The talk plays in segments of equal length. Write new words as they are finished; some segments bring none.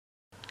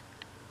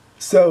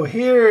So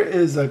here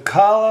is a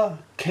Kala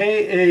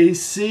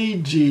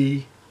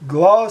KACG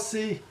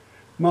glossy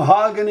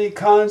mahogany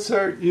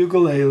concert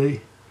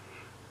ukulele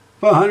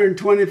for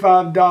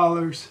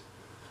 $125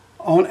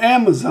 on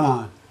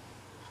Amazon.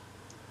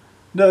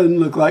 Doesn't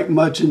look like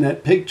much in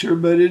that picture,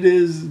 but it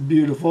is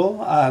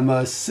beautiful, I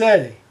must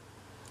say.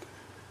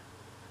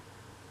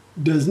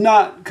 Does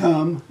not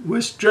come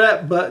with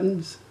strap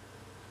buttons.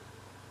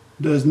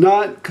 Does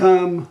not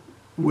come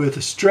with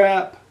a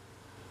strap.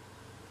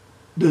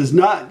 Does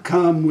not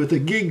come with a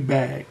gig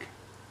bag.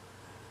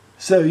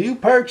 So you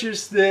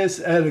purchase this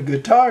at a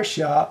guitar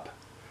shop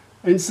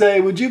and say,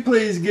 would you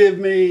please give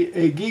me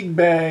a gig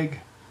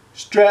bag,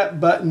 strap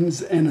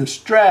buttons, and a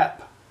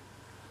strap?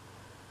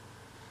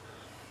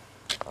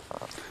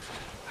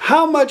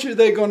 How much are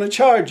they going to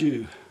charge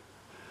you?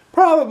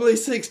 Probably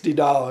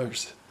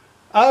 $60.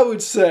 I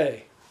would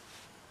say.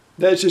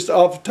 That's just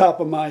off the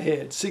top of my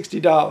head,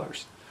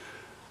 $60.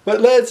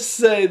 But let's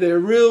say they're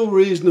real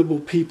reasonable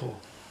people.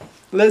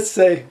 Let's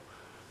say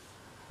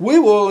we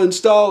will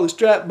install the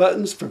strap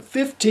buttons for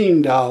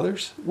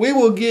 $15. We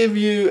will give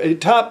you a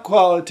top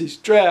quality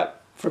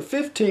strap for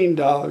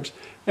 $15.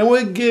 And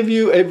we'll give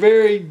you a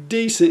very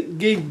decent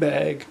gig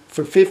bag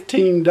for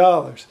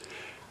 $15.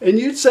 And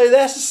you'd say,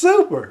 that's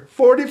super,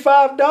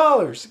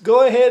 $45.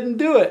 Go ahead and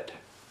do it.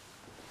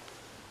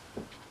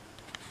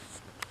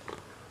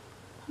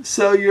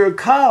 So your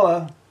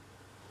Kala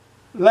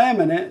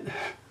laminate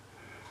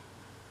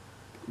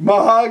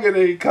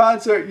mahogany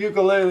concert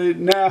ukulele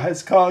now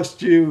has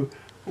cost you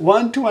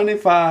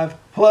 $125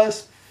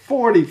 plus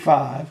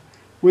 $45,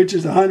 which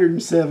is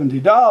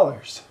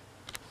 $170.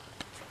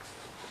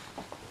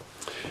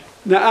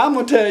 Now I'm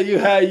going to tell you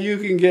how you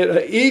can get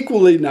an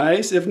equally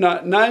nice, if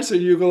not nicer,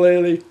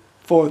 ukulele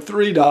for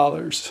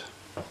 $3.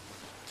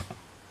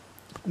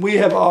 We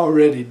have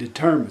already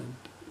determined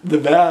the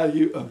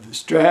value of the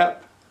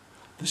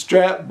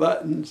strap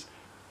buttons,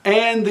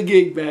 and the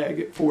gig bag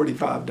at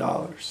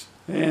 $45.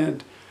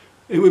 And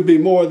it would be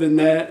more than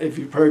that if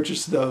you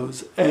purchased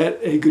those at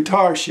a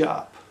guitar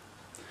shop.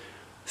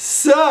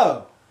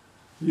 So,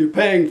 you're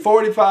paying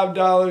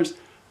 $45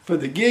 for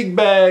the gig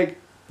bag,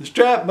 the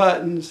strap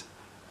buttons,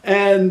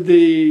 and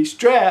the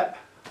strap,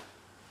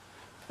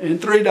 and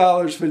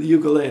 $3 for the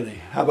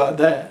ukulele. How about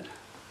that?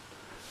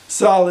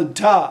 Solid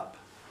top.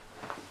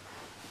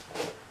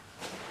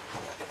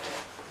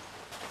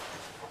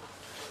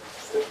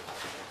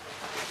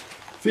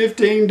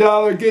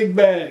 $15 gig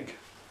bag.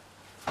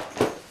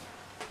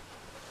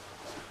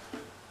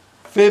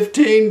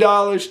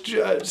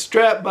 $15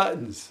 strap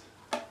buttons.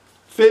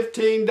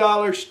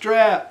 $15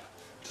 strap.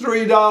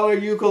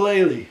 $3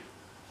 ukulele.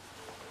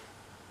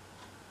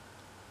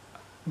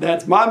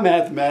 That's my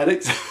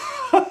mathematics.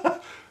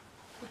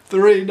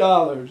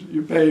 $3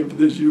 you're paying for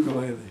this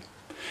ukulele.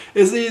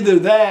 It's either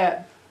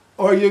that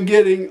or you're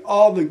getting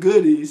all the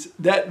goodies,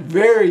 that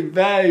very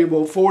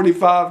valuable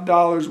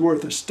 $45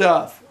 worth of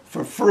stuff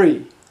for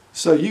free.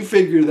 So you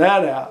figure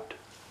that out.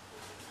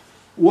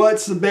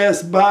 What's the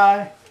best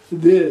buy?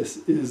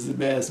 This is the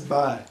best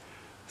buy.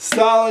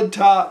 Solid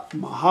top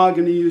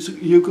mahogany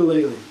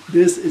ukulele.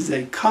 This is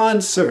a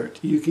concert.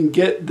 You can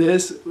get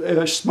this,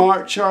 a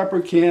Smart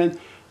Sharper can,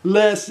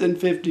 less than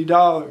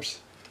 $50.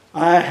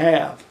 I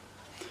have.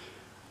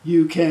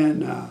 You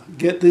can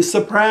get the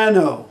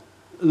soprano,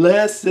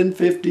 less than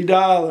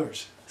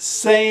 $50.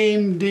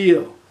 Same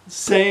deal.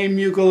 Same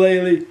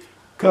ukulele,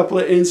 couple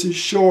of inches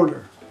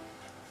shorter.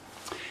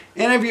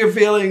 And if you're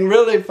feeling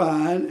really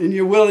fine and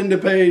you're willing to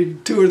pay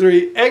 $2 or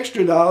 $3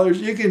 extra,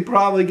 you can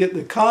probably get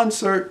the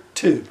concert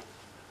too.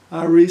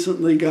 I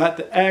recently got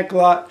the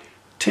Aklot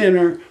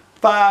tenor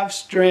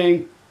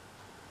 5-string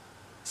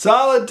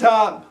solid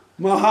top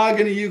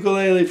mahogany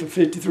ukulele for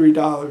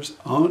 $53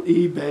 on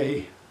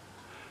eBay.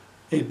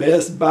 A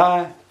Best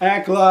Buy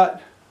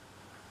Aklot,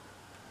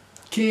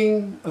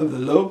 king of the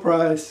low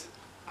price,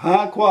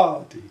 high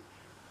quality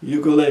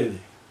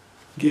ukulele.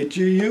 Get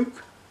your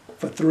uke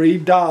for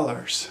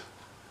 $3.